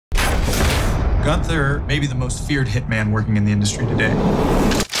Gunther may be the most feared hitman working in the industry today.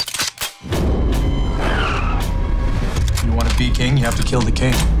 You want to be king, you have to kill the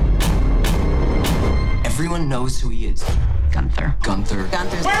king. Everyone knows who he is. Gunther. Gunther.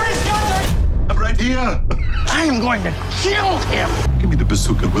 Gunther's... Where is Gunther? I'm right here. I am going to kill him. Give me the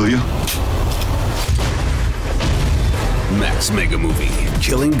bazooka, will you? Max Mega Movie,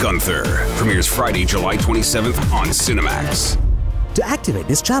 Killing Gunther, premieres Friday, July 27th on Cinemax. To activate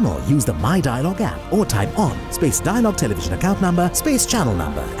this channel, use the My Dialogue app or type on space Dialogue television account number, space channel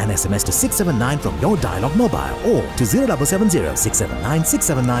number and SMS to 679 from your Dialogue mobile or to 0770 679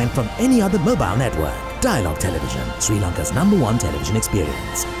 679 from any other mobile network. Dialogue Television, Sri Lanka's #1 television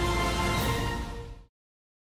experience.